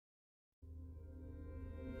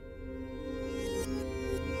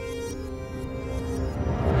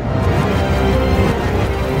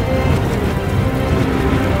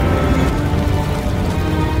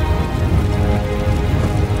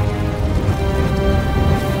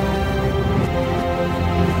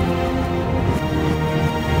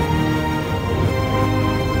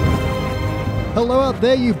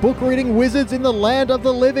there, you book-reading wizards in the land of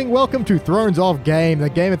the living. Welcome to Thrones of Game, the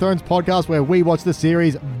Game of Thrones podcast where we watch the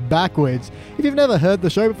series backwards. If you've never heard the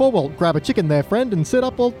show before, well, grab a chicken there, friend, and sit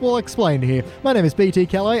up. We'll explain here. My name is BT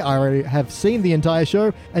Calais. I already have seen the entire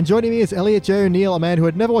show, and joining me is Elliot J. O'Neill, a man who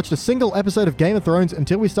had never watched a single episode of Game of Thrones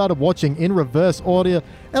until we started watching in reverse order.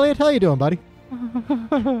 Elliot, how you doing, buddy?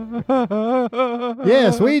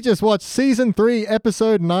 Yes, we just watched Season 3,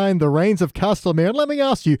 Episode 9, The Reigns of Castamere. And let me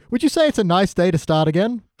ask you, would you say it's a nice day to start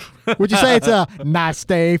again? Would you say it's a nice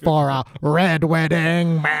day for a red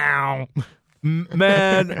wedding? Man,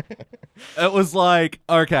 it was like,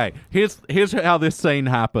 okay, here's how this scene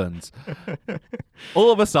happens.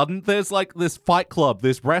 All of a sudden, there's like this Fight Club,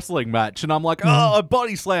 this wrestling match, and I'm like, oh, a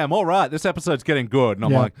body slam. All right, this episode's getting good. And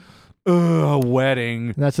I'm like, ugh,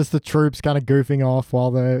 wedding. That's just the troops kind of goofing off while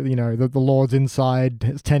the Lord's inside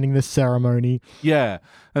attending this ceremony. Yeah.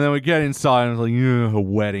 And then we get inside and it's like, a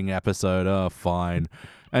wedding episode. Oh, fine.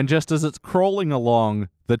 And just as it's crawling along,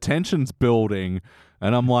 the tension's building.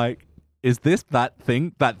 And I'm like, is this that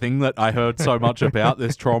thing that I heard so much about,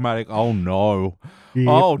 this traumatic? Oh, no. Yep.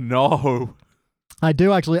 Oh, no. I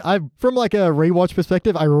do actually. From like a rewatch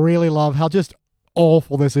perspective, I really love how just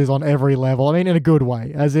awful this is on every level. I mean, in a good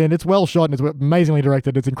way, as in it's well shot and it's amazingly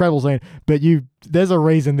directed. It's an incredible scene, but there's a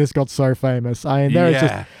reason this got so famous. I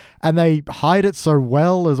mean, and they hide it so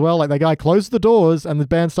well as well. Like the guy closes the doors and the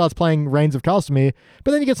band starts playing Reigns of Castamere,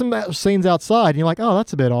 but then you get some scenes outside and you're like, oh,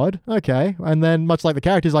 that's a bit odd. Okay. And then much like the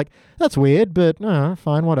character's like, that's weird, but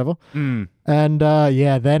fine, whatever. And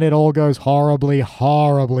then it all goes horribly,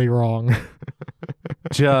 horribly wrong.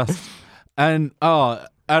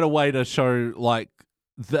 At a way to show like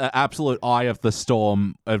the absolute eye of the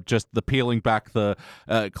storm of just the peeling back the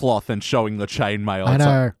cloth and showing the chainmail. I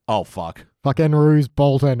know. Like, oh, fuck. Fucking Roose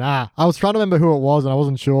Bolton. I was trying to remember who it was and I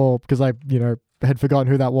wasn't sure because I, had forgotten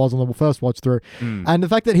who that was on the first watch through. And the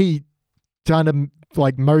fact that he kind of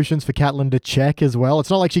like motions for Catelyn to check as well. It's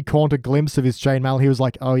not like she caught a glimpse of his chainmail. He was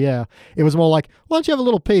like, oh yeah. It was more like, why don't you have a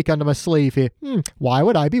little peek under my sleeve here? Why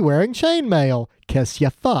would I be wearing chainmail? 'Cause you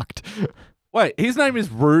fucked. Wait, his name is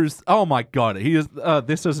Roose. Oh my god, he is.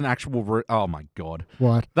 This is an actual. Oh my god,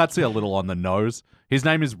 what? That's a little on the nose. His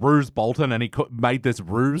name is Roose Bolton, and he made this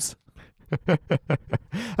ruse. I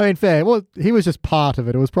mean, fair. Well, he was just part of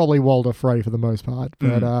it. It was probably Walder Frey for the most part,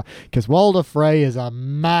 but because Walder Frey is a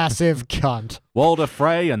massive cunt. Walder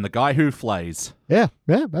Frey and the guy who flays. Yeah,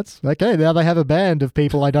 that's okay. Now they have a band of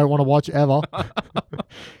people I don't want to watch ever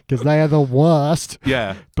because they are the worst.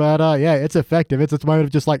 Yeah, but it's effective. It's a moment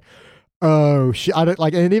of just like, oh shit, I don't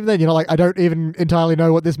like, and even then, I don't even entirely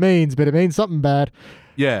know what this means, but it means something bad.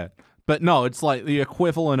 Yeah, but no, it's like the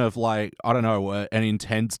equivalent of like, I don't know, an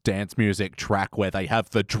intense dance music track where they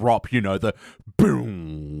have the drop, the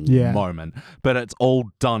boom moment, but it's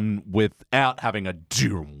all done without having a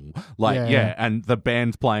doom. And the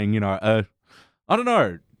band's playing, I don't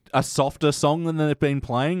know, a softer song than they've been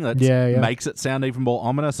playing that makes it sound even more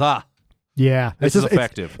ominous. Yeah, this is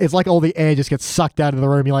effective. It's like all the air just gets sucked out of the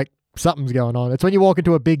room. You're like, something's going on. It's when you walk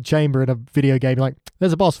into a big chamber in a video game, you're like,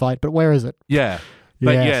 there's a boss fight, but where is it? Yeah.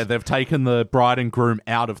 But they've taken the bride and groom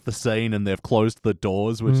out of the scene and they've closed the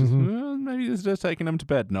doors, which is maybe it's just taking them to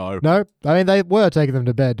bed. No. I mean, they were taking them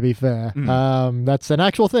to bed, to be fair. That's an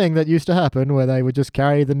actual thing that used to happen where they would just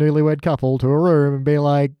carry the newlywed couple to a room and be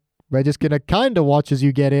like, we're just going to kind of watch as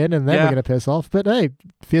you get in and then we're going to piss off. But hey,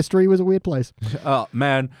 history was a weird place. Oh,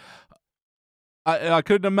 man. I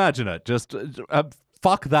couldn't imagine it. Just...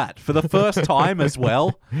 fuck that. For the first time as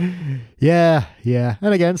well. Yeah.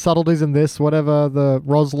 And again, subtleties in this, whatever the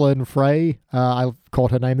Rosalind Frey, I caught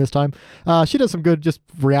her name this time, she does some good just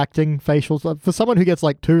reacting facials. For someone who gets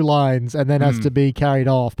like 2 lines and then has to be carried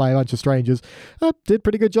off by a bunch of strangers, did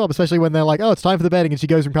pretty good job, especially when they're like, oh, it's time for the bedding, and she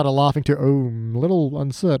goes from kind of laughing to, oh, I'm a little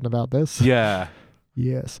uncertain about this. Yeah.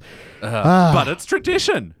 Yes. But it's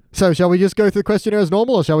tradition. So shall we just go through the questionnaire as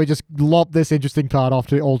normal, or shall we just lop this interesting part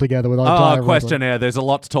off altogether with our entire questionnaire? There's a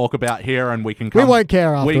lot to talk about here, and we won't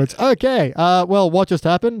care afterwards. Okay. Well, what just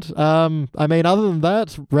happened? I mean, other than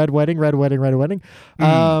that, red wedding.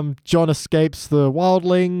 Jon escapes the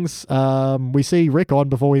wildlings. We see Rick on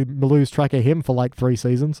before we lose track of him for like 3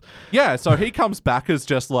 seasons. Yeah, so he comes back as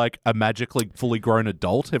just like a magically fully grown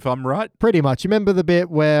adult, if I'm right. Pretty much. You remember the bit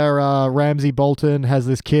where Ramsay Bolton has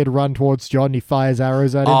this kid run towards Jon, he fires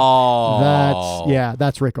arrows at him?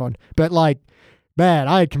 That's Rickon. But like, man,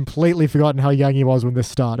 I had completely forgotten how young he was when this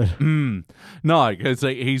started. No, because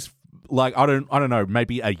he's like I don't know,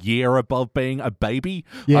 maybe a year above being a baby.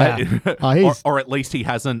 Yeah, or at least he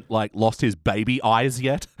hasn't like lost his baby eyes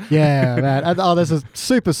yet. Yeah, man. And, there's a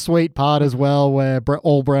super sweet part as well where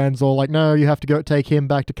Allbrand's all like, no, you have to take him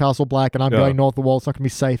back to Castle Black, and I'm going north of the wall. It's not going to be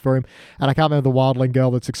safe for him. And I can't remember the wildling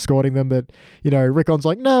girl that's escorting them, but Rickon's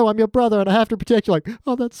like, no, I'm your brother and I have to protect you. Like,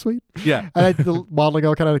 oh, that's sweet. Yeah. And the wildling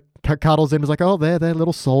girl kind of cuddles him. Is like, oh, there,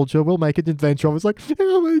 little soldier. We'll make an adventure. I was like,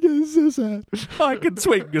 oh my god, it's so sad. I can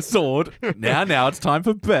swing a sword. Now it's time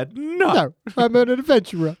for bed. No, I'm an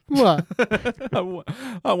adventurer. What?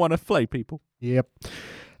 I want to flay people. Yep.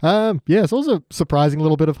 It's also a surprising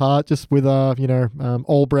little bit of heart just with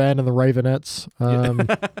Allbrand and the Ravenettes.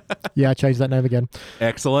 I changed that name again.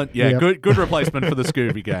 Excellent. Yeah, yep. Good replacement for the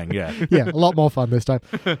Scooby Gang. Yeah. Yeah, a lot more fun this time.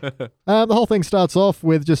 The whole thing starts off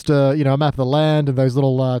with just a map of the land and those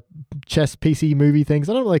little chess PC movie things.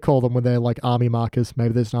 I don't know what they call them when they're like army markers.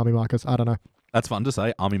 Maybe there's army markers. I don't know. That's fun to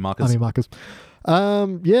say. Army markers. Army markers.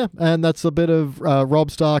 And that's a bit of Robb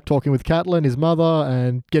Stark talking with Catelyn, his mother,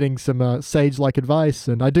 and getting some sage-like advice.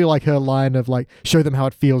 And I do like her line of like, show them how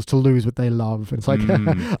it feels to lose what they love. And it's like,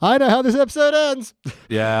 I know how this episode ends.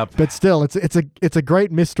 Yeah. But still, it's a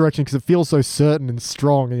great misdirection because it feels so certain and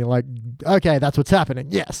strong. And you're like, okay, that's what's happening.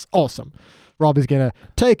 Yes, awesome. Robb is going to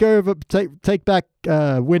take back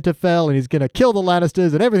Winterfell, and he's going to kill the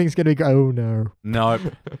Lannisters, and everything's going to be, oh no. Nope.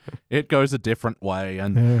 It goes a different way.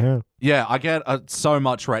 And yeah, I get so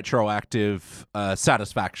much retroactive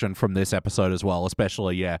satisfaction from this episode as well,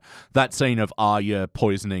 especially, that scene of Arya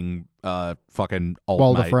poisoning fucking old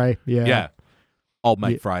Walder mate. Frey. Yeah. Old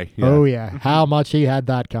mate Frey. Yeah. Oh yeah. How much he had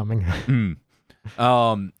that coming.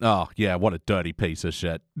 What a dirty piece of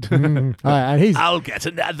shit. And I'll get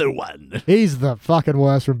another one. He's the fucking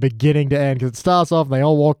worst from beginning to end, because it starts off and they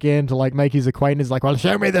all walk in to like make his acquaintance, like, well,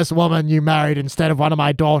 show me this woman you married instead of one of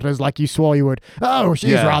my daughters like you swore you would. Oh,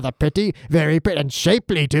 she's rather pretty, very pretty, and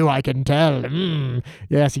shapely too, I can tell.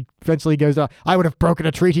 Yes, he eventually goes, I would have broken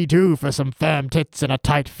a treaty too for some firm tits and a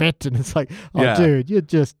tight fit. And it's like, dude,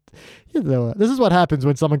 this is what happens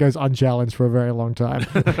when someone goes unchallenged for a very long time.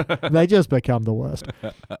 They just become the worst.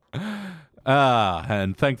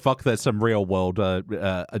 And thank fuck there's some real world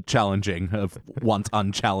challenging of once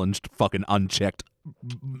unchallenged, fucking unchecked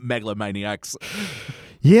megalomaniacs.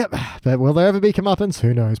 Yep, but will there ever be comeuppance?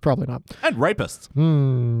 Who knows? Probably not. And rapists.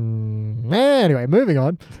 Anyway, moving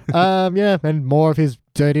on. And more of his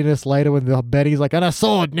dirtiness later when Betty's like, and a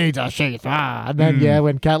sword needs a sheath. And then,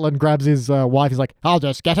 when Catelyn grabs his wife, he's like, I'll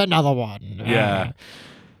just get another one. Yeah.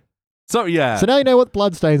 So now you know what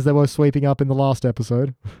bloodstains they were sweeping up in the last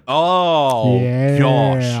episode. Oh,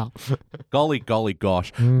 gosh. Golly,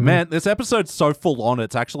 gosh. Man, this episode's so full on,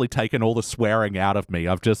 it's actually taken all the swearing out of me.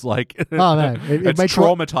 I've just like... oh, man. It's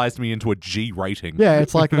traumatized me into a G rating. Yeah,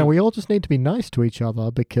 it's like, we all just need to be nice to each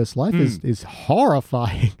other because life is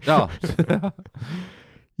horrifying. Oh.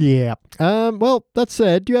 Yeah. Well, that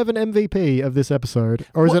said, do you have an MVP of this episode?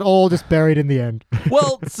 Or is it all just buried in the end?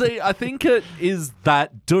 Well, see, I think it is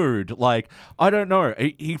that dude. Like, I don't know.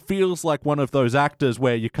 He feels like one of those actors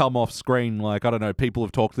where you come off screen, like, I don't know, people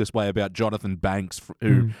have talked this way about Jonathan Banks,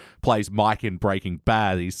 who plays Mike in Breaking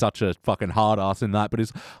Bad. He's such a fucking hard ass in that, but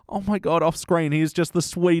he's, oh my God, off screen, he's just the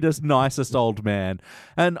sweetest, nicest old man.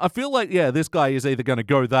 And I feel like, this guy is either going to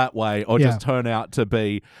go that way or just turn out to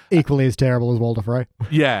be... equally as terrible as Walder Frey.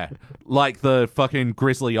 Yeah, like the fucking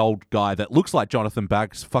grizzly old guy that looks like Jonathan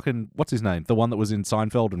Banks. Fucking, what's his name? The one that was in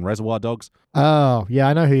Seinfeld and Reservoir Dogs? Oh, yeah,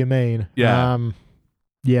 I know who you mean. Yeah.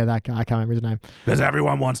 Yeah, that guy. I can't remember his name. Because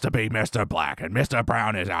everyone wants to be Mr. Black and Mr.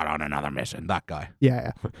 Brown is out on another mission. That guy.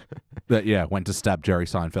 Yeah. That, went to stab Jerry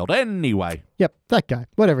Seinfeld. Anyway. Yep, that guy.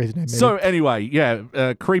 Whatever his name is. So anyway,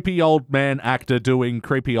 creepy old man actor doing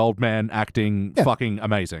creepy old man acting. Fucking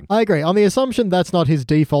amazing. I agree. On the assumption that's not his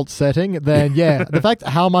default setting, then the fact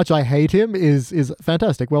how much I hate him is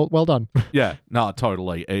fantastic. Well done. Yeah, no,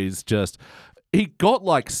 totally. He's just... He got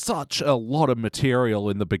like such a lot of material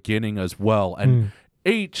in the beginning as well, and...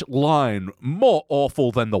 each line more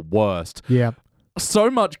awful than the worst. Yeah. So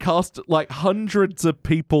much cast, like hundreds of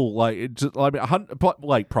people,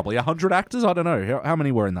 probably 100 actors. I don't know how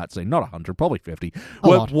many were in that scene. Not 100, probably 50.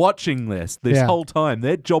 Were watching this whole time.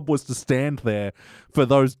 Their job was to stand there for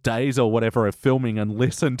those days or whatever of filming and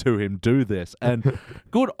listen to him do this. And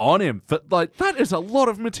good on him. For, that is a lot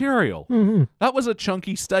of material. That was a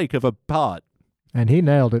chunky steak of a part. And he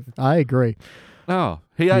nailed it. I agree. Oh,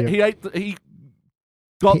 he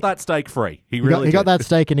got that steak free. He got that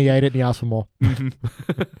steak and he ate it and he asked for more.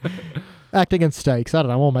 Acting and steaks. I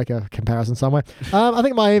don't know. We'll make a comparison somewhere. I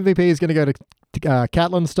think my MVP is going to go to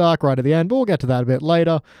Catelyn Stark right at the end, but we'll get to that a bit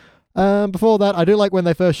later. Before that, I do like when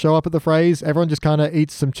they first show up at the phrase, everyone just kind of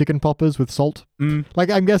eats some chicken poppers with salt. Like,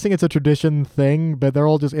 I'm guessing it's a tradition thing, but they're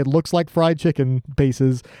all just, it looks like fried chicken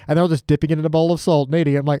pieces, and they're all just dipping it in a bowl of salt and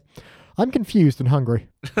eating it. I'm like, I'm confused and hungry.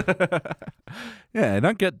 Yeah, I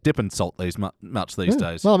don't get dipping salt much these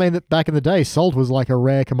days. Well, I mean, back in the day, salt was like a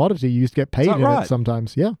rare commodity. You used to get paid in it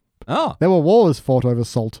sometimes. Yeah. Oh. There were wars fought over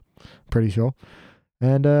salt, pretty sure.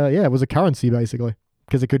 And yeah, it was a currency, basically.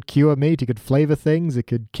 Because it could cure meat, it could flavor things, it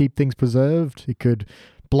could keep things preserved, it could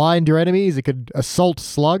blind your enemies, it could assault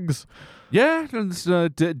slugs. Yeah, it's a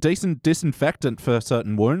decent disinfectant for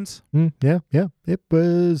certain wounds. Yeah. It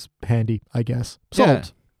was handy, I guess. Salt. Yeah.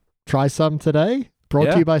 Try some today.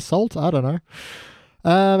 Brought to you by Salt. I don't know.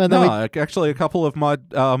 And then actually, a couple of my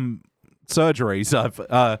surgeries,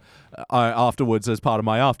 I afterwards, as part of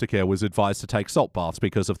my aftercare, was advised to take salt baths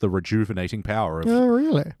because of the rejuvenating power of. Oh,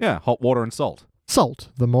 really? Yeah, hot water and salt. Salt,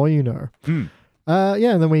 the more you know.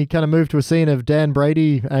 Yeah, and then we kind of move to a scene of Dan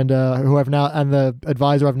Brady and the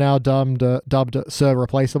advisor have now dubbed Sir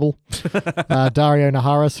Replaceable, Dario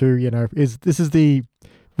Naharis, who this is the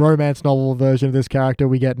romance novel version of this character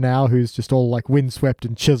we get now, who's just all like windswept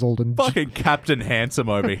and chiseled and fucking Captain Handsome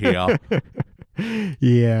over here.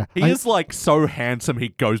 Yeah. He is like so handsome he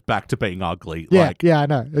goes back to being ugly. Yeah, I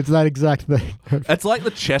know. It's that exact thing. It's like the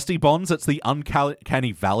Chesty Bonds. It's the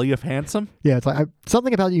uncanny valley of handsome. Yeah, it's like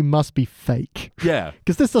something about you must be fake. Yeah.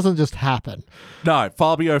 Because this doesn't just happen. No,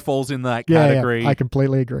 Fabio falls in that category. Yeah, I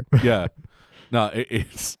completely agree. Yeah. No,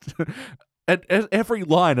 it's... At every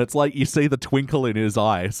line, it's like you see the twinkle in his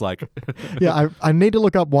eye. It's like... Yeah, I need to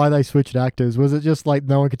look up why they switched actors. Was it just like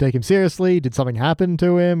no one could take him seriously? Did something happen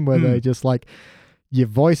to him? Were they just like, your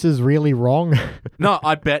voice is really wrong? No,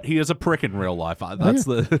 I bet he is a prick in real life. That's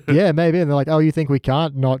the... Yeah, maybe. And they're like, oh, you think we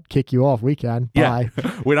can't not kick you off? We can. Bye.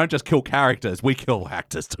 Yeah. We don't just kill characters. We kill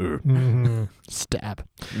actors too. Stab.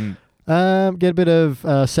 Get a bit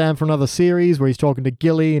of Sam from another series where he's talking to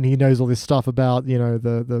Gilly and he knows all this stuff about,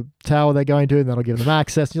 the tower they're going to, and that'll give them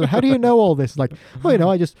access. And you're like, how do you know all this? Like,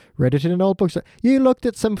 I just read it in an old book. So, you looked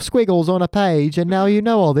at some squiggles on a page and now you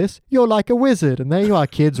know all this. You're like a wizard. And there you are,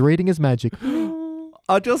 kids reading his magic.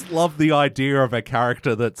 I just love the idea of a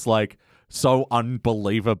character that's like so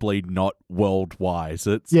unbelievably not world-wise.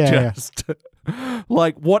 It's just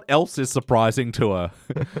like, what else is surprising to her?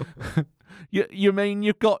 You mean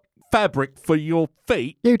you've got fabric for your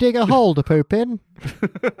feet? You dig a hole to poop in?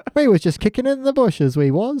 We was just kicking in the bushes,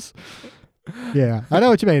 we was. Yeah, I know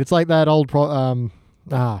what you mean. It's like that old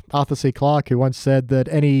Arthur C. Clarke, who once said that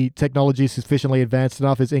any technology sufficiently advanced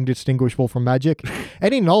enough is indistinguishable from magic.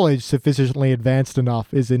 Any knowledge sufficiently advanced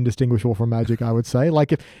enough is indistinguishable from magic, I would say.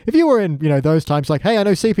 Like if you were in, those times, like, hey, I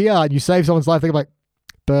know CPR, and you save someone's life, they're like,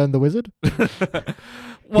 burn the wizard.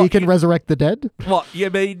 He can resurrect the dead? What, you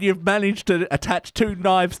mean you've managed to attach two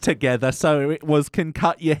knives together so it can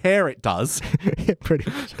cut your hair? It does. Yeah, pretty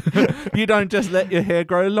much. You don't just let your hair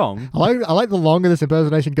grow long. I like the longer this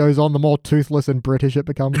impersonation goes on, the more toothless and British it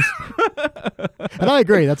becomes. And I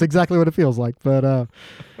agree, that's exactly what it feels like. But,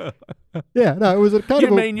 yeah, no, it was a kind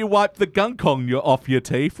of... You mean you wipe the gunk off your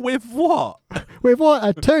teeth? With what? With what?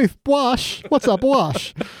 A toothbrush? What's a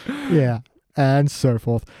blush? Yeah. And so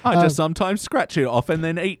forth. I just sometimes scratch it off and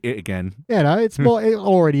then eat it again. It's more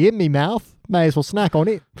already in me mouth. May as well snack on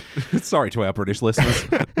it. Sorry to our British listeners.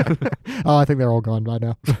 Oh, I think they're all gone by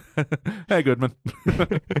now. Hey, Goodman.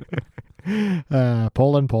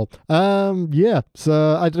 Paul and Paul. Yeah.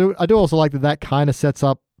 So I do also like that kind of sets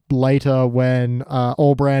up later when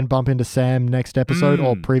Allbrand bump into Sam next episode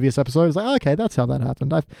or previous episode. It's like, okay, that's how that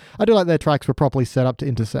happened. I do like their tracks were properly set up to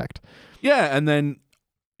intersect. Yeah, and then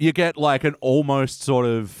you get like an almost sort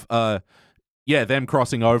of, them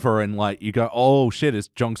crossing over and like you go, oh shit, is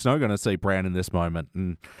Jon Snow going to see Bran in this moment?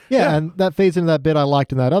 And and that feeds into that bit I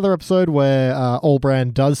liked in that other episode where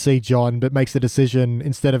Allbrand does see Jon but makes the decision,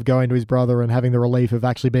 instead of going to his brother and having the relief of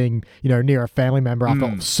actually being, near a family member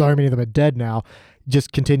after so many of them are dead now,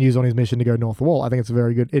 just continues on his mission to go North Wall. I think it's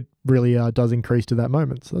very good. It really does increase to that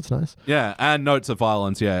moment, so that's nice. Yeah, and notes of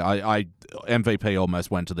violence. Yeah, I MVP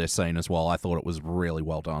almost went to this scene as well. I thought it was really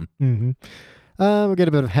well done. Mm-hmm. We get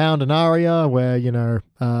a bit of Hound and Arya where,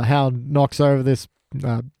 Hound knocks over this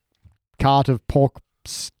cart of pork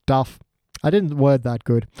stuff. I didn't word that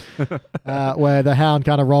good. Where the Hound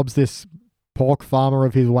kind of robs this pork farmer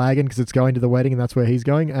of his wagon because it's going to the wedding and that's where he's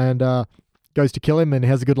going, and goes to kill him and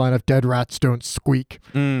has a good line of "dead rats don't squeak."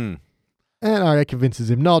 And Arya convinces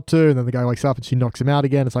him not to, and then the guy wakes up and she knocks him out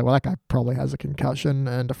again. It's like, well, that guy probably has a concussion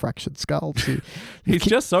and a fractured skull. So he's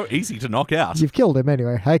just so easy to knock out. You've killed him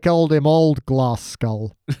anyway. I called him Old Glass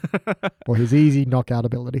Skull. Or his easy knockout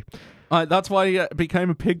ability. That's why he became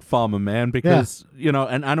a pig farmer, man, because,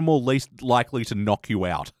 an animal least likely to knock you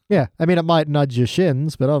out. Yeah, I mean, it might nudge your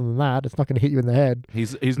shins, but other than that, it's not going to hit you in the head.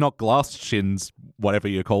 He's not glass shins, whatever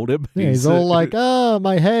you called him. Yeah, he's all like,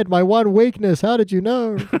 my head, my one weakness, how did you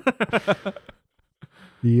know?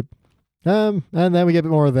 Yep. And then we get a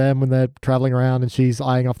bit more of them when they're traveling around and she's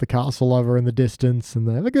eyeing off the castle over in the distance, and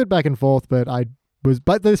they have a good back and forth, but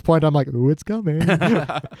at this point, I'm like, ooh, it's coming.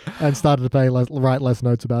 And started to write less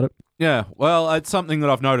notes about it. Yeah, well, it's something that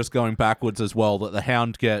I've noticed going backwards as well, that the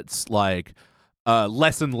Hound gets,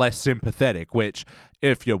 less and less sympathetic, which,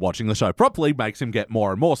 if you're watching the show properly, makes him get more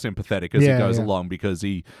and more sympathetic as he goes along, because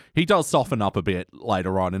he does soften up a bit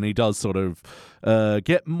later on, and he does sort of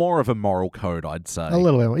get more of a moral code, I'd say. A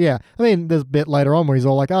little bit, yeah. I mean, there's a bit later on where he's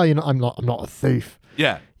all like, oh, I'm not a thief.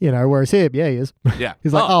 Yeah. Whereas here, he is. Yeah.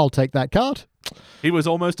 He's like, I'll take that cart. He was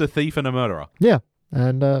almost a thief and a murderer. Yeah.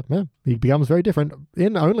 And he becomes very different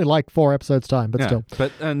in only 4 episodes' time, but still.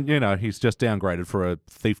 And he's just downgraded for a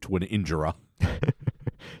thief to an injurer.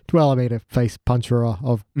 Well, I mean, a face puncher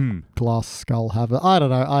of glass skull haver. I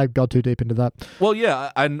don't know. I got too deep into that. Well,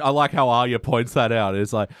 yeah, and I like how Arya points that out.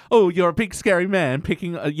 It's like, oh, you're a big scary man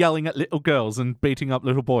yelling at little girls and beating up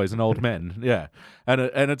little boys and old men. Yeah, and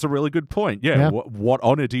it's a really good point. Yeah, what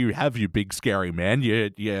honor do you have, you big scary man?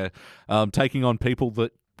 You're taking on people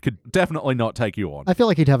that could definitely not take you on. I feel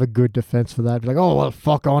like he'd have a good defense for that. Be like, oh, well,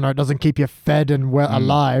 fuck honor. It doesn't keep you fed and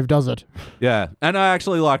alive, does it? Yeah, and I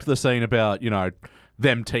actually liked the scene about,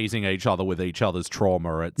 them teasing each other with each other's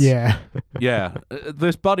trauma. It's yeah.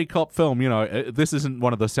 This buddy cop film, this isn't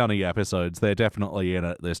one of the Sunny episodes. They're definitely in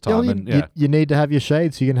it this time. You need to have your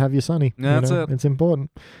shade so you can have your Sunny. That's it. It's important.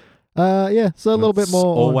 So a little bit more.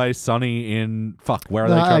 Always sunny in where are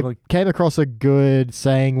they traveling? I came across a good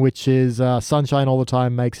saying, which is sunshine all the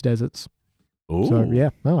time makes deserts. Ooh. So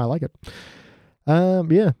I like it.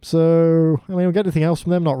 So I mean, we get anything else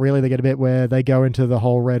from them? Not really. They get a bit where they go into the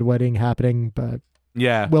whole red wedding happening, but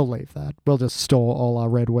we'll leave that. We'll just store all our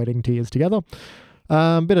red wedding tears together.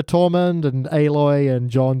 Bit of Tormund and Aloy and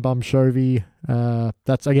John Bum Shovey.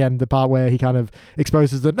 That's again the part where he kind of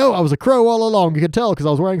exposes that I was a crow all along. You could tell because I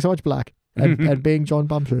was wearing so much black and being John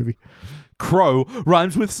Bum Shovey. Crow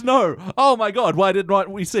rhymes with snow. Oh my god, why did not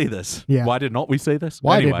we see this? Yeah. Why did not we see this?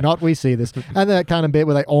 Why did not we see this? And that kind of bit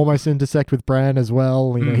where they almost intersect with Bran as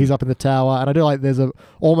well. He's up in the tower, and I do like there's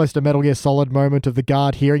almost a Metal Gear Solid moment of the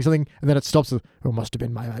guard hearing something, and then it stops. It must have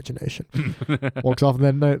been my imagination. Walks off,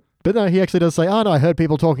 and then but no, he actually does say, "Oh no, I heard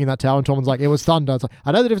people talking in that tower." And Tormund's like, "It was thunder." It's like,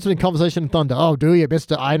 I know the difference between conversation and thunder. Oh, do you,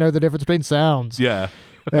 Mister? I know the difference between sounds. Yeah.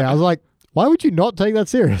 I was like, why would you not take that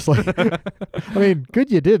seriously? I mean,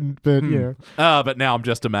 good you didn't, but but now I'm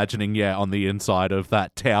just imagining, on the inside of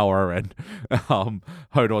that tower, and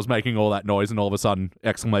Hodor's making all that noise, and all of a sudden,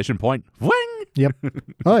 exclamation point, wing! Yep.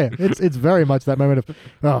 Oh yeah, it's very much that moment of,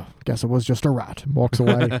 oh, guess it was just a rat. Walks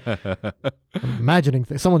away. I'm imagining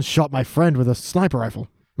someone shot my friend with a sniper rifle.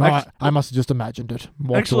 Oh, I must have just imagined it.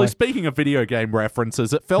 Walks away. Speaking of video game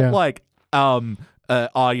references, it felt like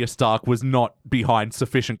Arya Stark was not behind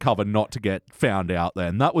sufficient cover not to get found out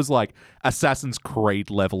then. That was like Assassin's Creed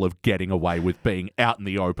level of getting away with being out in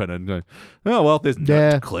the open and going, oh, well, there's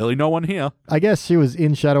clearly no one here. I guess she was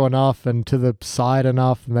in shadow enough and to the side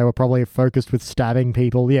enough, and they were probably focused with stabbing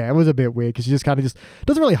people. Yeah, it was a bit weird because she just kind of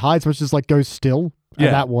doesn't really hide so much, just goes still, and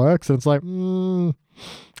that works. And it's like, all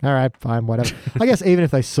right, fine, whatever. I guess even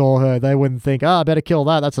if they saw her, they wouldn't think, I better kill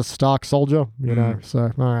that. That's a Stark soldier, So,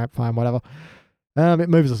 all right, fine, whatever. It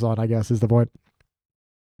moves us on, I guess, is the point.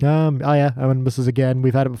 I mean, this is again,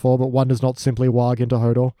 we've had it before, but one does not simply warg into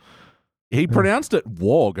Hodor. He pronounced it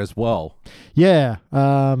warg as well. Yeah.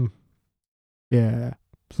 So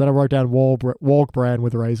then I wrote down warg Bran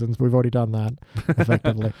with raisins. We've already done that,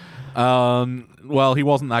 effectively. Well, he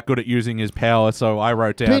wasn't that good at using his power, so I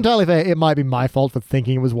wrote down... To be entirely fair, it might be my fault for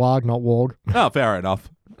thinking it was warg, not warg. Oh, fair enough.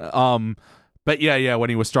 But when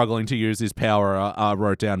he was struggling to use his power, I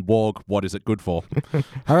wrote down warg, what is it good for?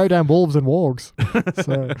 I wrote down wolves and wargs.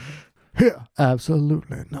 So,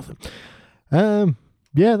 absolutely nothing. That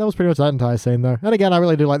was pretty much that entire scene, though. And again, I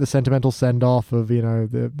really do like the sentimental send-off of,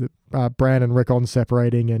 the Bran and Rickon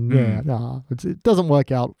separating, and it doesn't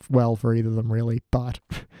work out well for either of them, really, but...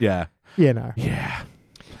 Yeah. Yeah.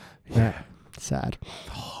 Sad.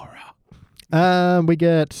 Horror. We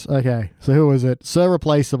get... Okay, so who was it? Sir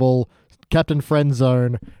Replaceable... Captain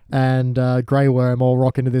Friendzone and Grey Worm all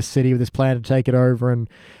rock into this city with this plan to take it over, and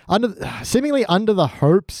seemingly under the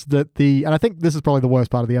hopes that and I think this is probably the worst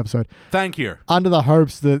part of the episode. Thank you. Under the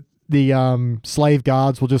hopes that the slave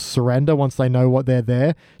guards will just surrender once they know what they're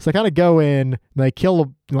there. So they kind of go in, and they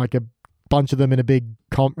kill a bunch of them in a big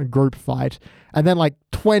group fight, and then like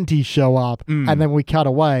 20 show up, and then we cut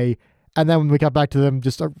away. And then when we cut back to them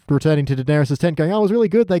just returning to Daenerys' tent going, oh, it was really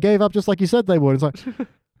good. They gave up just like you said they would. It's like,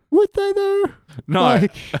 would they though? No.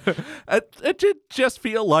 Like, it did just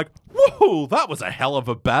feel like, whoa, that was a hell of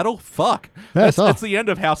a battle. Fuck. It's the end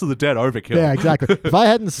of House of the Dead overkill. Yeah, exactly. If I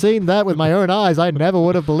hadn't seen that with my own eyes, I never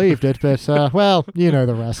would have believed it. But, well, you know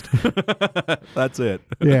the rest. That's it.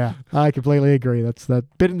 Yeah, I completely agree. That's that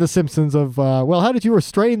bit in The Simpsons of, well, how did you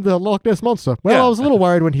restrain the Loch Ness Monster? Well, yeah. I was a little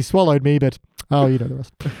worried when he swallowed me, but... Oh, you know the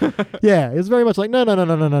rest. Yeah, it's very much like, no.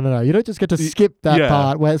 You don't just get to skip that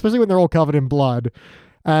part, where, especially when they're all covered in blood.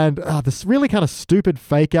 And this really kind of stupid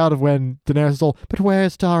fake out of when Daenerys is all, but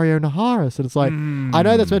where's Daario Naharis? And it's like, I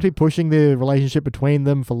know that's meant to be pushing the relationship between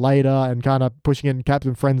them for later and kind of pushing it in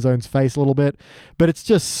Captain Friendzone's face a little bit. But it's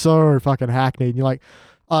just so fucking hackneyed. And you're like,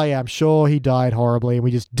 oh yeah, I'm sure he died horribly and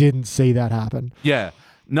we just didn't see that happen. Yeah.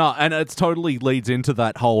 No, and it totally leads into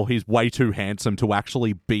that whole he's way too handsome to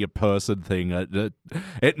actually be a person thing.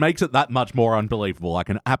 It makes it that much more unbelievable. I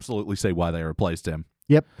can absolutely see why they replaced him.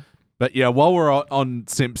 Yep. But yeah, while we're on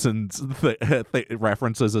Simpsons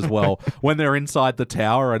references as well, when they're inside the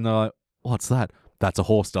tower and they're like, what's that? That's a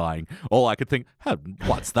horse dying. All I could think,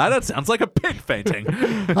 what's that? It sounds like a pig fainting.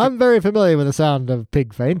 I'm very familiar with the sound of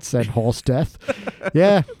pig faints and horse death.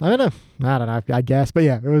 Yeah, I don't know, I guess. But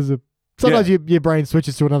yeah, it was a... Sometimes your brain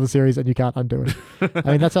switches to another series and you can't undo it.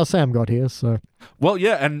 I mean, that's how Sam got here, so... Well,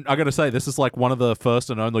 yeah, and I got to say, this is like one of the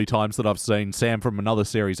first and only times that I've seen Sam from another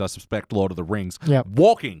series, I suspect Lord of the Rings,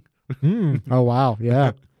 walking. Oh, wow,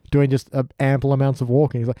 yeah. Doing just ample amounts of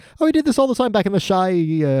walking. He's like, oh, we did this all the time back in the Shy,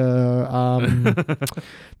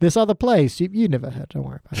 this other place. You never heard, don't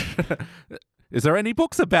worry about it. Is there any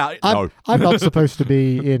books about it? No. I'm not supposed to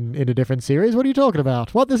be in a different series. What are you talking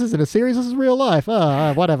about? What? This isn't a series. This is real life.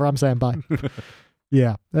 Whatever. I'm saying bye.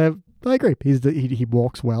 Yeah. I agree. He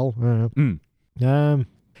walks well. Yeah,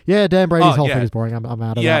 Dan Brady's whole thing is boring. I'm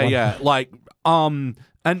out of that one. Yeah. Like, and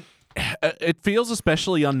it feels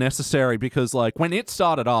especially unnecessary because, like, when it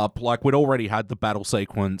started up, like, we'd already had the battle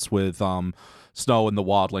sequence with Snow and the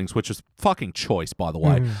Wildlings, which was fucking choice, by the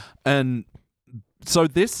way. And so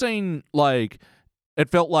this scene, like, it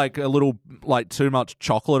felt like a little, like, too much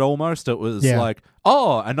chocolate almost. It was like,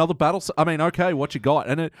 oh, another battle. I mean, okay, what you got?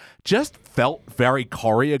 And it just felt very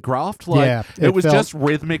choreographed. Like, it was just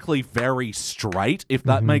rhythmically very straight, if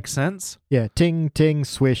that makes sense. Yeah, ting, ting,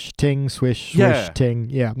 swish, swish, ting.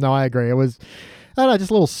 Yeah, no, I agree. It was... I don't know,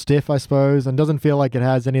 just a little stiff, I suppose, and doesn't feel like it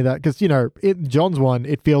has any of that. Because, you know, in John's one,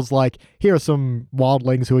 it feels like here are some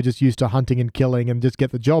wildlings who are just used to hunting and killing and just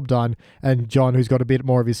get the job done. And John, who's got a bit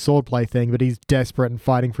more of his swordplay thing, but he's desperate and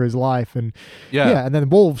fighting for his life. And and then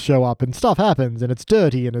wolves show up and stuff happens and it's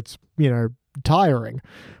dirty and it's, you know, tiring.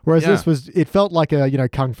 Whereas this it felt like a, you know,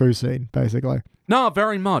 kung fu scene, basically. No,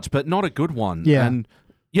 very much, but not a good one.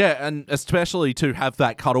 Yeah. And especially to have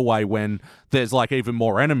that cutaway when there's like even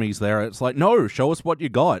more enemies there. It's like, no, show us what you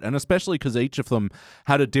got. And especially because each of them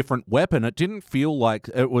had a different weapon, it didn't feel like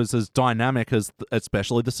it was as dynamic as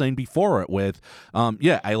especially the scene before it with,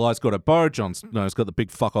 Ali's got a bow, Jon Snow's got the big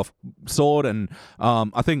fuck off sword. And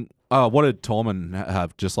I think, what did Tormund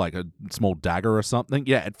have? Just like a small dagger or something?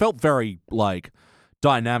 Yeah, it felt very like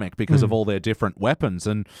dynamic because of all their different weapons.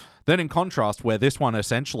 And then in contrast, where this one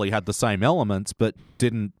essentially had the same elements but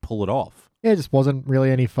didn't pull it off. Yeah, it just wasn't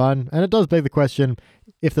really any fun. And it does beg the question,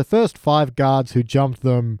 if the first 5 guards who jumped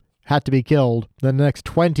them had to be killed, then the next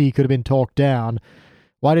 20 could have been talked down.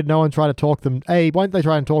 Why did no one try to talk them? A, why didn't they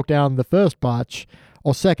try and talk down the first batch?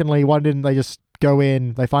 Or secondly, why didn't they just go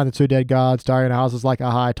in, they find the 2 dead guards, Daario Naharis is like,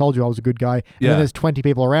 aha, I told you I was a good guy. And then there's 20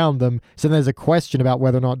 people around them. So then there's a question about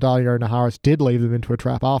whether or not Daario Naharis did leave them into a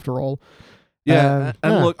trap after all. Yeah,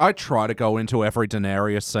 and look, I try to go into every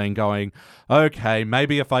Daenerys scene going, okay,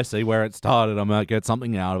 maybe if I see where it started, I might get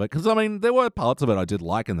something out of it. Because, I mean, there were parts of it I did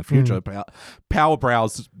like in the future. Power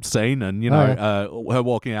Brow's scene and, you know, her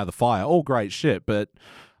walking out of the fire, all great shit. But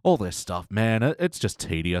all this stuff, man, it's just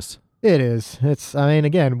tedious. It is. I mean,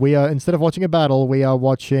 again, we are, instead of watching a battle, we are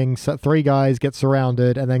watching 3 guys get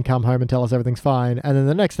surrounded and then come home and tell us everything's fine. And then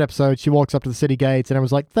the next episode, she walks up to the city gates and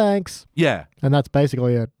everyone's like, thanks. Yeah. And that's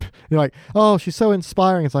basically it. You're like, oh, she's so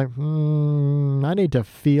inspiring. It's like, I need to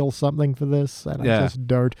feel something for this. And I just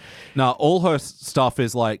don't. No, all her stuff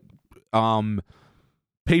is like,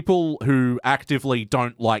 people who actively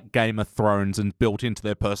don't like Game of Thrones and built into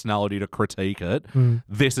their personality to critique it,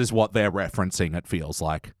 this is what they're referencing, it feels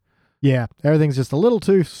like. Yeah, everything's just a little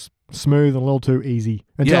too smooth and a little too easy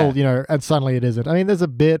until, and suddenly it isn't. I mean, there's a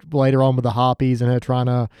bit later on with the Harpies and her trying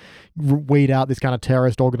to weed out this kind of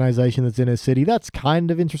terrorist organization that's in her city. That's kind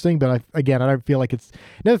of interesting, but I don't feel like it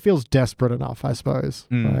never feels desperate enough, I suppose.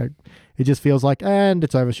 Like, it just feels like, and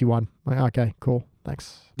it's over, she won. Like, okay, cool,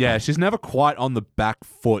 thanks. Yeah, she's never quite on the back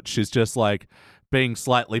foot. She's just like being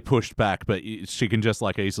slightly pushed back, but she can just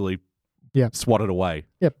like easily swat it away.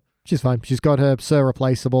 Yep. She's fine. She's got her Sir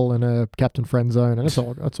Replaceable and her Captain Friend Zone, and it's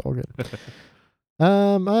all good.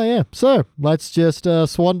 So let's just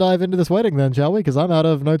swan dive into this wedding then, shall we? Because I'm out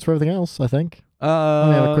of notes for everything else, I think. Let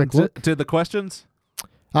me have a quick look. Did the questions?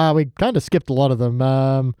 We kind of skipped a lot of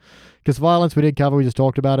them. Because violence we did cover, we just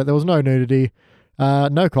talked about it. There was no nudity.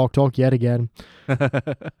 No cock talk yet again.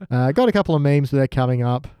 Got a couple of memes, but they're coming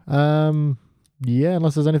up.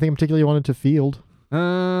 Unless there's anything in particular you wanted to field.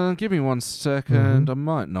 Give me 1 second. I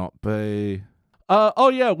might not be.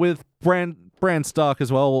 With Bran Stark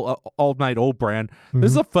as well, old mate Bran.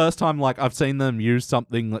 This is the first time like I've seen them use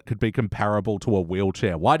something that could be comparable to a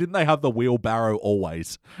wheelchair. Why didn't they have the wheelbarrow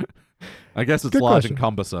always? I guess it's large and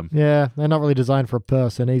cumbersome. Yeah, they're not really designed for a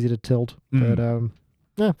person, easy to tilt. But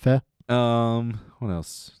fair. What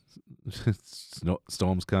else?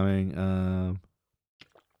 Storm's coming.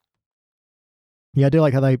 Yeah, I do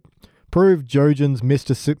like how they prove Jojen's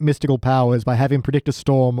mystical powers by having him predict a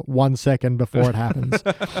storm 1 second before it happens.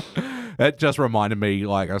 It just reminded me,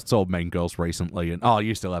 like, I saw Mean Girls recently, and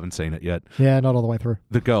you still haven't seen it yet. Yeah, not all the way through.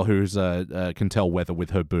 The girl who's can tell weather with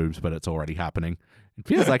her boobs, but it's already happening. It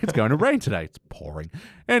feels like it's going to rain today. It's pouring.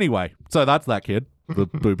 Anyway, so that's that kid, the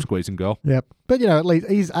boob squeezing girl. Yep. But, at least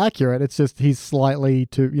he's accurate. It's just he's slightly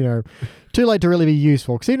too late to really be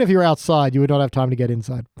useful. Because even if you were outside, you would not have time to get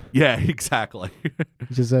inside. Yeah, exactly.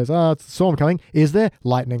 He just says, it's a storm coming. Is there?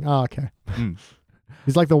 Lightning. Oh, okay.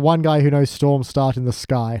 He's like the one guy who knows storms start in the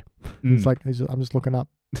sky. He's like, I'm just looking up.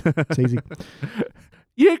 It's easy.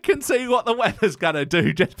 You can see what the weather's going to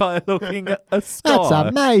do just by looking at a star. That's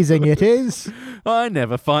amazing, it is. I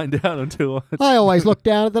never find out until... I always look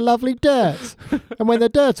down at the lovely dirt. And when the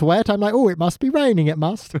dirt's wet, I'm like, it must be raining, it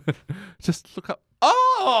must. Just look up.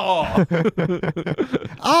 Oh!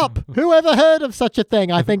 Up! Who ever heard of such a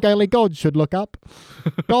thing? I think only gods should look up.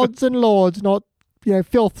 Gods and lords, not,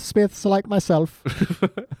 filth smiths like myself.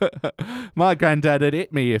 My granddad would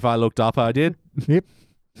hit me if I looked up, I did. Yep.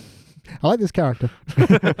 I like this character.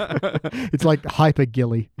 It's like hyper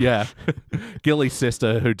Gilly. Yeah. Gilly's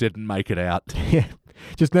sister who didn't make it out. Yeah.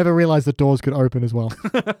 Just never realized the doors could open as well.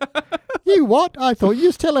 You what? I thought you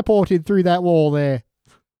just teleported through that wall there.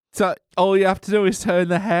 So all you have to do is turn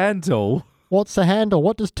the handle. What's the handle?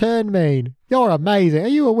 What does turn mean? You're amazing. Are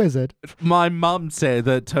you a wizard? My mum said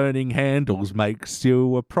that turning handles makes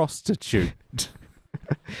you a prostitute.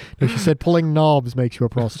 No, she said pulling knobs makes you a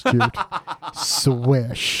prostitute.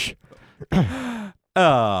 Swish.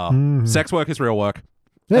 Sex work is real work.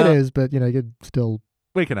 It is, but you still.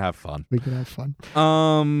 We can have fun.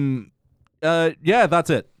 That's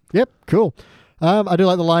it. Yep, cool. I do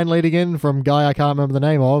like the line leading in from guy I can't remember the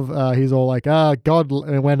name of. He's all like, God,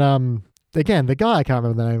 when again, the guy I can't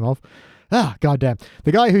remember the name of. Goddamn.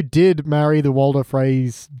 The guy who did marry the Walder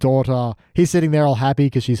Frey's daughter, he's sitting there all happy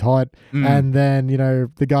because she's hot. And then,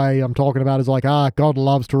 the guy I'm talking about is like, God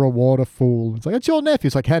loves to reward a fool. It's like, it's your nephew.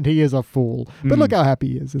 It's like, and he is a fool. But look how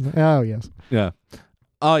happy he is. Like, oh, yes. Yeah.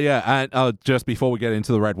 Oh, yeah, and just before we get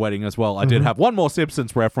into the Red Wedding as well, I did have one more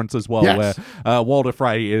Simpsons reference as well, yes. where Walder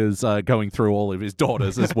Frey is going through all of his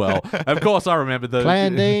daughters as well. Of course, I remember the...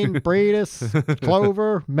 Blandine, Breedis,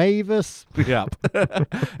 Clover, Mavis. Yep.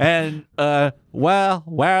 And,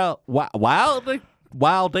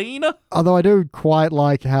 Wildina? Although I do quite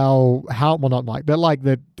like how not like, but like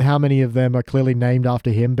how many of them are clearly named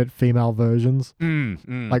after him, but female versions.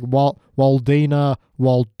 Like Waldina,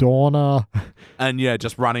 Waldorna. And yeah,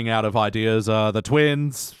 just running out of ideas. The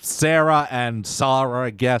twins, Sarah and Sarah, I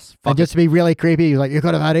guess. And just to be really creepy, he's like, you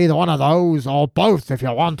could have had either one of those or both if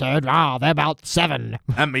you wanted. They're about 7.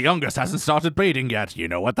 And my youngest hasn't started bleeding yet. You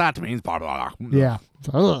know what that means. Blah, blah, blah. Yeah.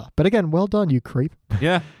 But again, well done, you creep.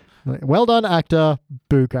 Yeah. Well done, actor,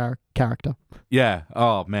 boo character. Yeah.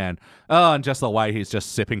 Oh, man. Oh, and just the way he's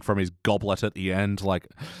just sipping from his goblet at the end. Like,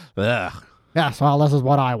 ugh. Yes, well, this is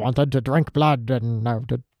what I wanted, to drink blood and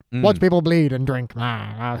to watch people bleed and drink.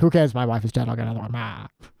 Who cares? My wife is dead. I'll get another one.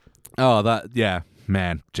 Oh, yeah.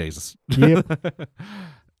 Man, Jesus. Yep.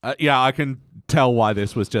 Yeah, I can tell why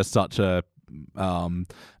this was just such a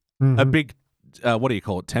big, what do you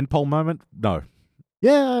call it, tentpole moment? No.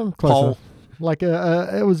 Yeah, I'm close. Like,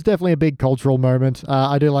 it was definitely a big cultural moment.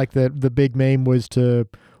 I do like that the big meme was to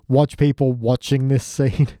watch people watching this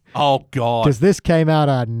scene. Oh, God. Because this came out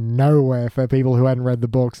of nowhere for people who hadn't read the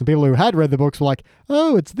books. And people who had read the books were like,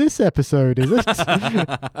 oh, it's this episode, is it?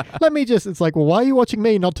 Let me just, it's like, well, why are you watching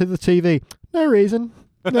me, not to the TV? No reason.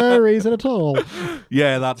 No reason at all.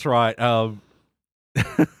 Yeah, that's right. The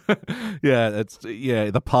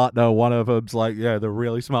partner, one of them's like, the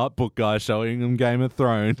really smart book guy showing him Game of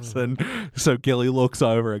Thrones. And so Gilly looks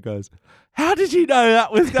over and goes, how did you know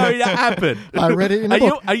that was going to happen? I read it in a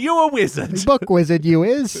book. Are you a wizard? Book wizard, you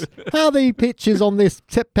is. How the pictures on this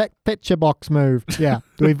picture box move? Yeah,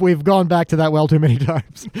 we've gone back to that well too many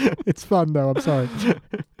times. It's fun though. I'm sorry.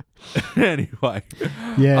 Anyway,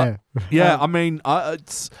 I mean,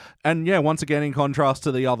 once again, in contrast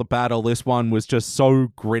to the other battle, this one was just so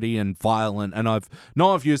gritty and violent. And I've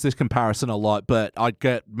used this comparison a lot, but I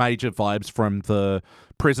get major vibes from the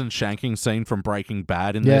prison shanking scene from Breaking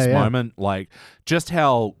Bad in this moment, like just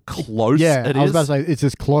how close it is. I was about to say, it's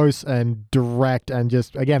just close and direct, and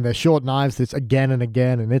just, again, they're short knives. It's again and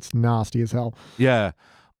again, and it's nasty as hell. Yeah.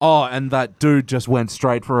 Oh, and that dude just went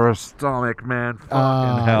straight for her stomach, man.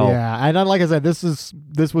 Fucking hell. Yeah, and like I said, this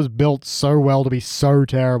was built so well to be so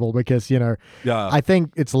terrible because, I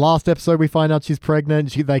think it's the last episode we find out she's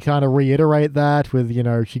pregnant. They kind of reiterate that with,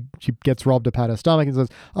 she gets robbed to pat her stomach and says,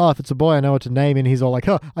 oh, if it's a boy, I know what to name. And he's all like,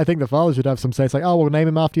 I think the father should have some say. It's like, oh, we'll name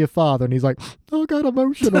him after your father. And he's like, oh, God,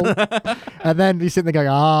 emotional. And then he's sitting there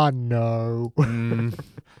going, no.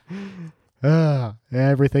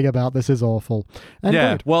 Everything about this is awful.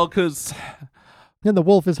 And because... And the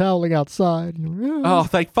wolf is howling outside. Oh,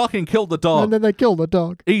 they fucking killed the dog. And then they killed the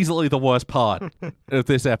dog. Easily the worst part of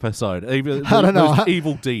this episode. I don't know.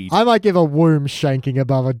 Evil deed. I might give a womb shanking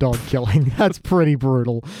above a dog killing. That's pretty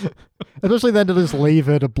brutal. Especially then to just leave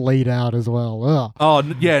her to bleed out as well. Ugh. Oh,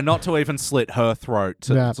 yeah, not to even slit her throat.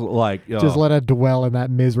 Just let her dwell in that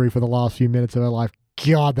misery for the last few minutes of her life.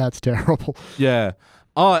 God, that's terrible. Yeah.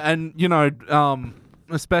 Oh, and,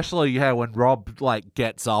 especially when Rob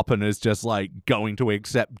gets up and is just going to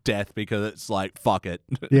accept death because it's like, fuck it.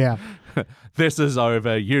 Yeah. This is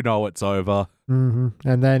over. You know it's over. Mm-hmm.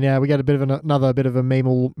 And then, we get a bit of another bit of a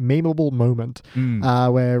memeable moment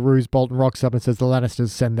where Roose Bolton rocks up and says the Lannisters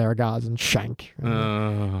send their regards and shank.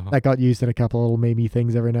 That got used in a couple of little memey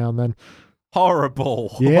things every now and then.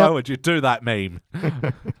 Horrible. Yep. Why would you do that meme?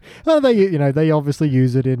 Well, they obviously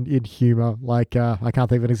use it in humor. I can't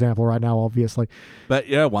think of an example right now, obviously. But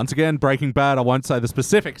once again, Breaking Bad, I won't say the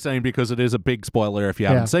specific scene because it is a big spoiler if you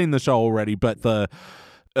haven't seen the show already, but the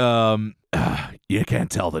you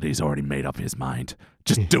can't tell that he's already made up his mind.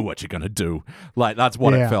 Just do what you're gonna do. That's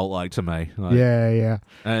what it felt like to me.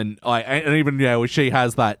 And even when she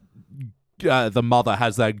has that the mother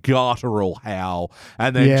has that guttural howl,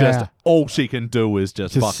 and then just all she can do is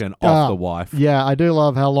just fucking off the wife. Yeah, I do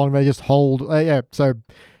love how long they just hold. So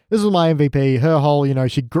this is my MVP. Her whole,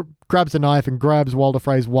 she grabs a knife and grabs Walder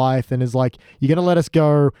Frey's wife and is like, you're going to let us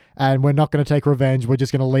go and we're not going to take revenge. We're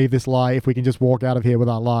just going to leave this lie if we can just walk out of here with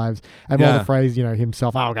our lives. And Walder Frey's,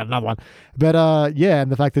 himself, oh, I got another one. But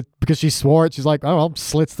and the fact that because she swore it, she's like, oh, well,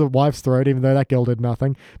 slits the wife's throat, even though that girl did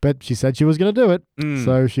nothing. But she said she was going to do it.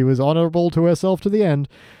 So she was honorable to herself to the end.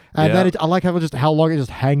 And then I like how long it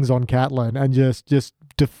just hangs on Catelyn and just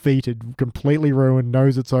defeated, completely ruined,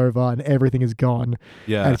 knows it's over, and everything is gone.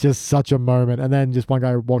 Yeah. And it's just such a moment. And then just one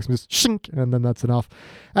guy walks and just shink, and then that's enough.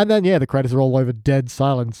 And then, the credits are all over dead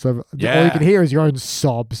silence. So all you can hear is your own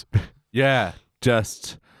sobs. Yeah.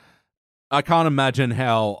 Just, I can't imagine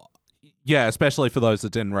how, especially for those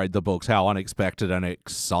that didn't read the books, how unexpected and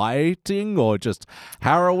exciting or just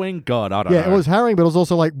harrowing. God, I don't know. Yeah, it was harrowing, but it was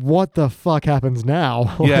also like, what the fuck happens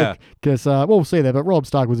now? Because, we'll see there, but Robb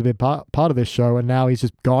Stark was a big part of this show, and now he's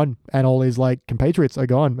just gone, and all his, compatriots are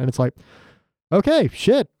gone, and it's like, okay,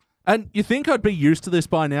 shit. And you think I'd be used to this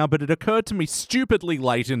by now, but it occurred to me stupidly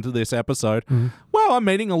late into this episode. Wow, I'm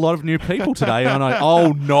meeting a lot of new people today, and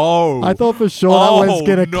oh no. I thought for sure that was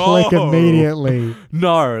going to click immediately.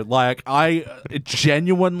 No, I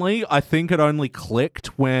genuinely, I think it only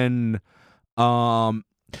clicked when, when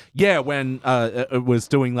it was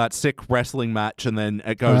doing that sick wrestling match, and then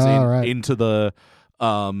it goes into the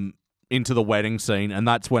wedding scene, and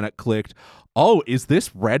that's when it clicked. Oh, is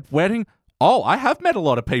this Red Wedding? Oh, I have met a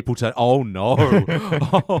lot of people today. Oh, no.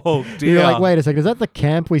 Oh, dear. You're like, wait a second. Is that the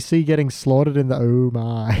camp we see getting slaughtered in the... Oh,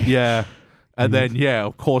 my. Yeah. And then,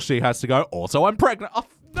 of course she has to go, also, I'm pregnant. Oh,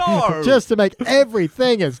 no. Just to make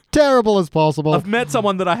everything as terrible as possible. I've met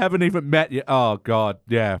someone that I haven't even met yet. Oh, God.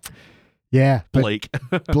 Yeah. Yeah. Bleak.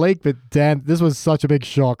 Bleak, but damn, this was such a big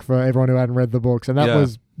shock for everyone who hadn't read the books. And that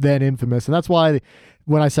was then infamous. And that's why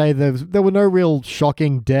when I say there were no real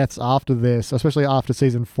shocking deaths after this, especially after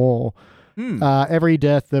season 4, Every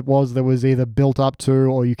death there was either built up to,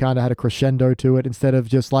 or you kind of had a crescendo to it, instead of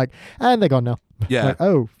just like, and they're gone now. Yeah. Like,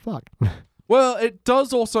 oh, fuck. Well, it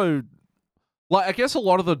does also, like, I guess a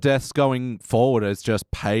lot of the deaths going forward is just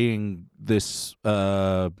paying this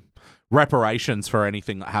reparations for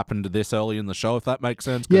anything that happened this early in the show, if that makes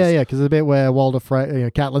sense. Yeah, because there's a bit where Walder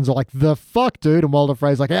Frey, Catelyn's all like, the fuck, dude? And Walder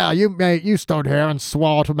Frey's like, yeah, you stood here and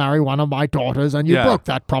swore to marry one of my daughters, and you broke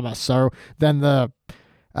that promise. So then the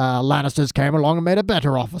Lannisters came along and made a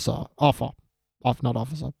better offer.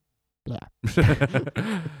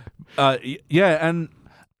 Yeah, and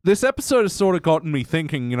this episode has sort of gotten me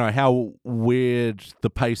thinking, how weird the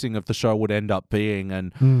pacing of the show would end up being,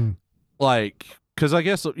 and like, because I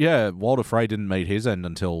guess, Walder Frey didn't meet his end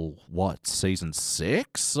until, season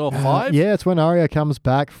 6 or 5? Yeah, it's when Arya comes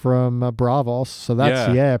back from Braavos, so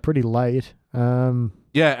that's, pretty late.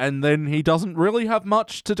 Yeah, and then he doesn't really have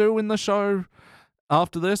much to do in the show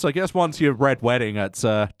after this. I guess once you've Red Wedding, it's...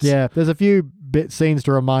 there's a few scenes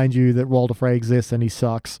to remind you that Walder Frey exists and he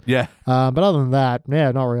sucks. Yeah. But other than that,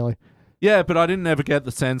 not really. Yeah, but I didn't ever get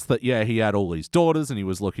the sense that, he had all these daughters and he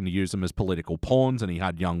was looking to use them as political pawns and he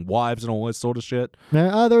had young wives and all this sort of shit.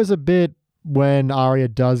 Now, there was a bit when Arya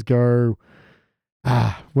does go...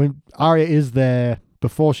 when Arya is there,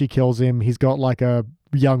 before she kills him, he's got like a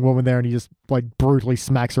young woman there and he just like brutally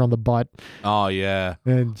smacks her on the butt. Oh, yeah.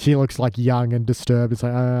 And she looks like young and disturbed. It's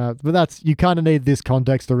like, but you kind of need this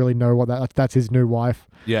context to really know what that's his new wife.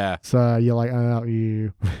 Yeah. So you're like,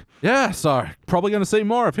 you. Yeah, so probably going to see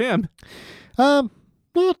more of him.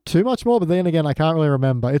 Not too much more, but then again, I can't really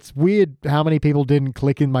remember. It's weird how many people didn't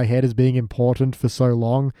click in my head as being important for so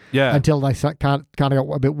long. Yeah. Until they kind of got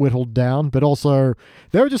a bit whittled down. But also,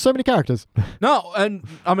 there were just so many characters. No, and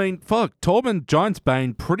I mean, fuck, Tormund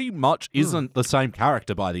Giantsbane pretty much isn't the same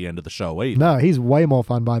character by the end of the show either. No, he's way more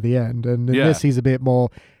fun by the end. And in this, he's a bit more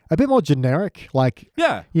generic. Like,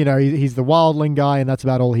 he's the wildling guy and that's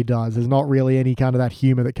about all he does. There's not really any kind of that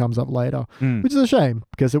humor that comes up later, which is a shame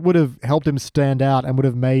because it would have helped him stand out and would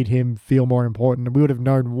have made him feel more important. And we would have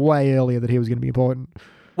known way earlier that he was going to be important.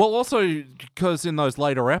 Well, also because in those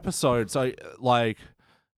later episodes,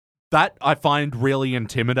 that I find really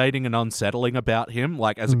intimidating and unsettling about him,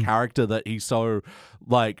 like as a character, that he's so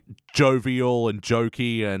like jovial and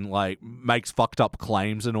jokey and like makes fucked up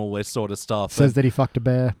claims and all this sort of stuff. Says that he fucked a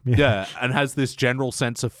bear. Yeah, and has this general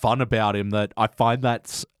sense of fun about him that I find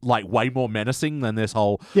that's like way more menacing than this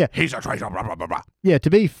whole, he's a traitor, blah, blah, blah, blah. Yeah, to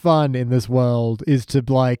be fun in this world is to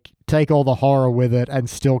like take all the horror with it and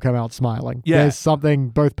still come out smiling. Yeah. There's something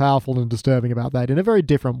both powerful and disturbing about that in a very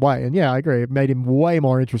different way. And I agree. It made him way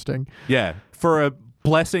more interesting. Yeah, for a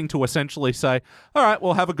blessing to essentially say, all right,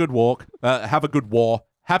 well, have a good walk, have a good war,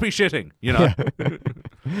 happy shitting,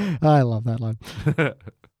 I love that line.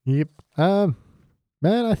 Yep.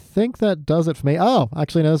 Man, I think that does it for me. Oh,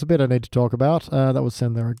 actually, no, there's a bit I need to talk about. That was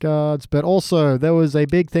send their regards. But also, there was a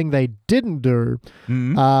big thing they didn't do,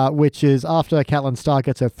 which is after Catelyn Stark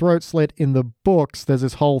gets her throat slit in the books, there's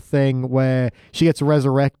this whole thing where she gets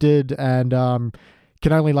resurrected and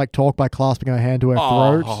can only like talk by clasping her hand to her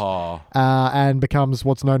throat, and becomes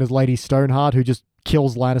what's known as Lady Stoneheart, who just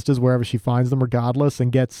kills Lannisters wherever she finds them, regardless,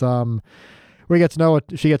 and gets she gets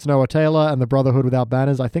Noah Taylor and the Brotherhood Without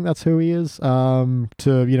Banners. I think that's who he is.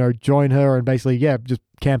 To join her and basically just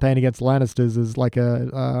campaign against Lannisters as like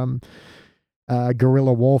a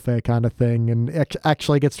guerrilla warfare kind of thing, and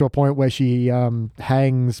actually gets to a point where she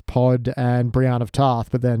hangs Pod and Brienne of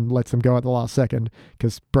Tarth, but then lets them go at the last second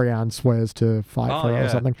because Brienne swears to fight for her or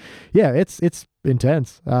something. Yeah, it's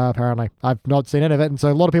intense. Apparently, I've not seen any of it, and so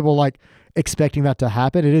a lot of people like expecting that to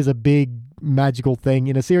happen. It is a big magical thing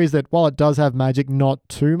in a series that, while it does have magic, not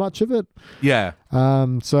too much of it. Yeah.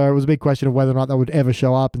 So it was a big question of whether or not that would ever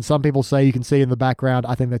show up. And some people say you can see in the background.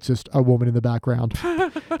 I think that's just a woman in the background.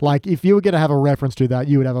 Like, if you were going to have a reference to that,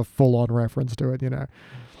 you would have a full-on reference to it,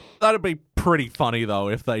 That'd be pretty funny, though,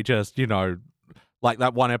 if they just, like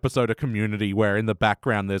that one episode of Community where in the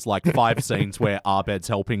background there's like 5 scenes where Abed's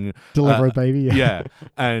helping deliver a baby. Yeah.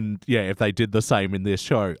 And if they did the same in this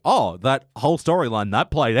show, that whole storyline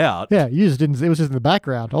that played out. Yeah, you just didn't. It was just in the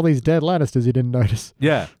background. All these dead Lannisters you didn't notice.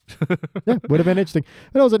 Yeah. Would have been interesting.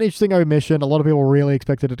 But it was an interesting omission. A lot of people really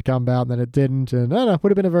expected it to come out and then it didn't. And I don't know,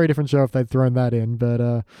 would have been a very different show if they'd thrown that in.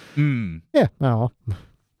 But yeah, oh well.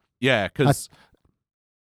 Yeah, because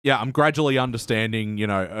I'm gradually understanding,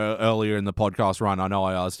 earlier in the podcast run, I know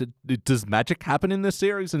I asked, does magic happen in this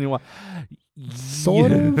series? And you're like,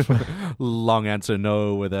 Sort of. Long answer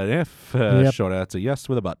no with an F. Short answer yes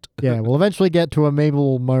with a but. Yeah, we'll eventually get to a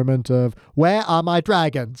memeable moment of where are my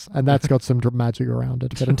dragons, and that's got some magic around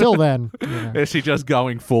it. But until then, is she just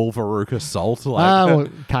going full Veruca Salt? Like, well,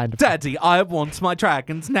 kind of. Daddy, I want my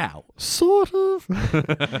dragons now. Sort of.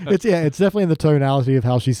 It's definitely in the tonality of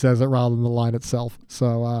how she says it rather than the line itself.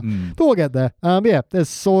 So, but we'll get there. There's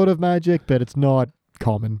sort of magic, but it's not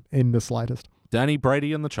common in the slightest. Danny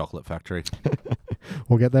Brady and the Chocolate Factory.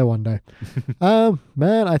 We'll get there one day.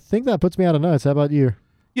 Man, I think that puts me out of notes. How about you?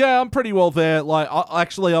 Yeah, I'm pretty well there. Like,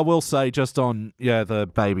 I will say just on the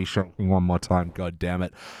baby shrinking one more time. God damn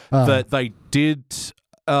it, that they did.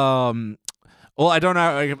 Well, I don't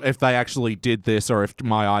know if they actually did this or if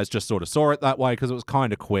my eyes just sort of saw it that way because it was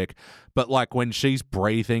kind of quick. But like when she's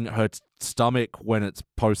breathing, her stomach, when it's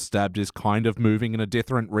post-stabbed, is kind of moving in a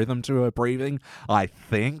different rhythm to her breathing, I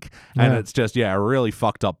think. And it's just, a really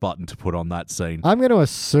fucked up button to put on that scene. I'm going to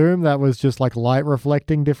assume that was just like light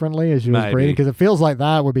reflecting differently as she was breathing because it feels like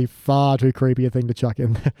that would be far too creepy a thing to chuck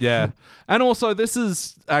in there. Yeah. And also, this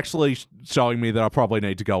is actually showing me that I probably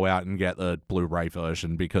need to go out and get the Blu-ray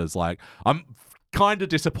version because like I'm kind of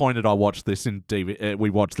disappointed I watched this in DVD. We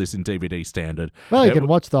watched this in DVD standard. Well, you can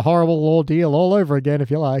watch the horrible ordeal all over again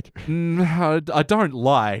if you like. I don't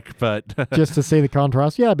like, but just to see the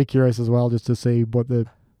contrast. Yeah, I'd be curious as well, just to see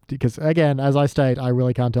because again, as I state, I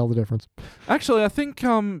really can't tell the difference. Actually, I think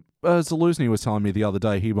Zaluzny was telling me the other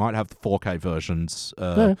day he might have the 4K versions.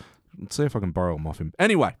 Let's see if I can borrow them off him.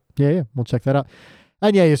 Anyway. Yeah, we'll check that out.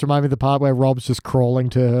 And you just remind me of the part where Rob's just crawling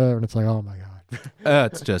to her, and it's like, oh my god.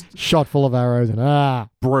 It's just shot full of arrows and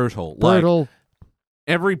brutal. Like,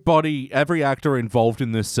 every actor involved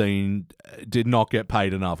in this scene did not get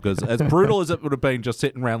paid enough because as brutal as it would have been just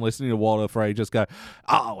sitting around listening to Walter Frey just go,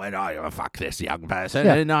 and I fuck this young person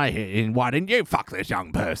and why didn't you fuck this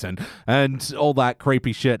young person and all that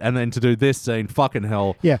creepy shit, and then to do this scene, fucking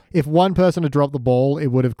hell. Yeah, if one person had dropped the ball, it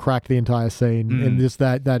would have cracked the entire scene in just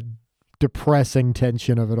that depressing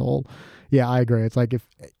tension of it all. Yeah, I agree. It's like if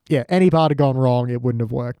any part had gone wrong, it wouldn't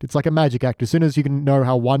have worked. It's like a magic act. As soon as you can know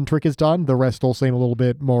how one trick is done, the rest all seem a little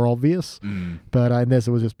bit more obvious. But in this,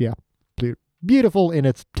 it was just, beautiful in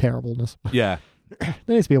its terribleness. Yeah. There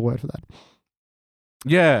needs to be a word for that.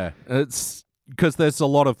 Yeah, it's because there's a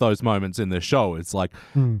lot of those moments in the show. It's like,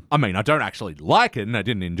 I mean, I don't actually like it and I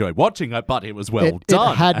didn't enjoy watching it, but it was well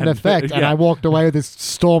done. It had an effect, and I walked away with this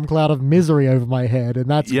storm cloud of misery over my head, and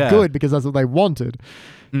that's good because that's what they wanted.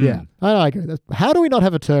 Yeah, I agree. How do we not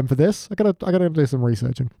have a term for this? I gotta do some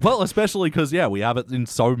researching. Well, especially because we have it in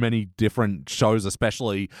so many different shows,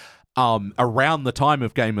 especially around the time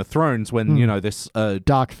of Game of Thrones when this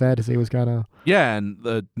dark fantasy was kind of and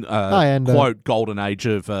the quote golden age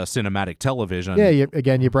of cinematic television. Yeah,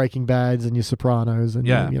 your Breaking Bads and your Sopranos and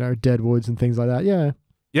your Deadwoods and things like that.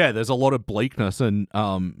 Yeah, there's a lot of bleakness and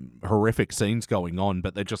horrific scenes going on,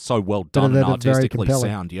 but they're just so well done and artistically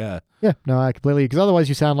sound. Yeah, no, I completely, because otherwise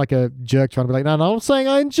you sound like a jerk trying to be like, no, I'm saying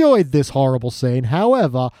I enjoyed this horrible scene.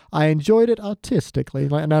 However, I enjoyed it artistically.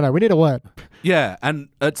 Like, no, we need a word. Yeah, and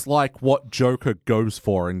it's like what Joker goes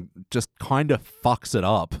for and just kind of fucks it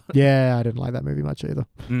up. Yeah, I didn't like that movie much either.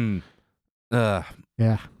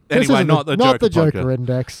 Yeah. Anyway, not the Joker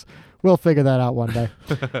Index. We'll figure that out one day.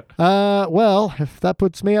 Well, if that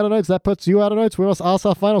puts me out of notes, that puts you out of notes. We must ask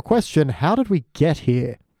our final question. How did we get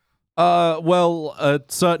here? Well, a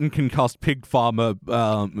certain concussed pig farmer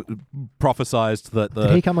prophesized that the...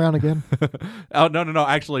 Did he come around again? Oh, no.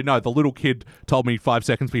 Actually, no. The little kid told me 5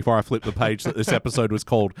 seconds before I flipped the page that this episode was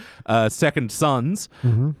called Second Sons.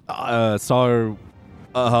 Mm-hmm. So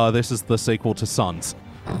this is the sequel to Sons.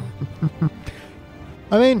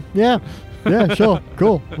 I mean, yeah. Yeah, sure.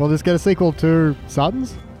 Cool. We'll just get a sequel to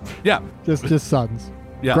Sons? Yeah. Just Sons.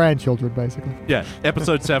 Yeah. Grandchildren, basically. Yeah.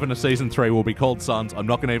 Episode 7 of Season 3 will be called Sons. I'm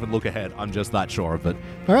not going to even look ahead. I'm just that sure of it.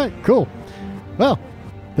 All right, cool. Well,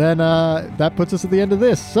 then that puts us at the end of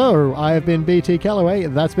this. So, I have been BT Calloway.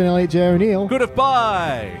 That's been Elliot J. O'Neill.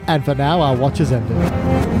 Goodbye. And for now, our watch has ended.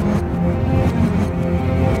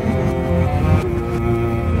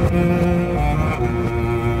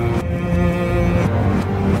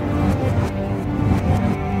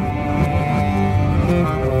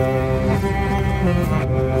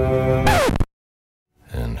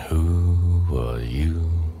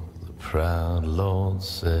 Proud Lord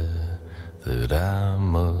said that I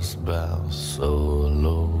must bow so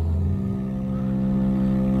low.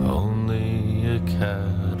 Only a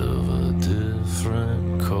cat of a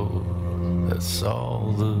different coat, that's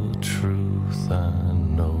all the truth I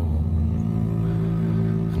know.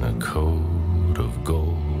 And a coat of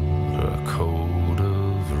gold or a coat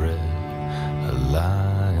of red, a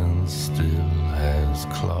lion still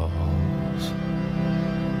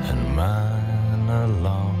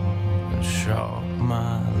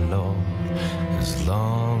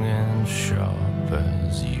long and sharp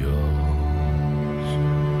as yours.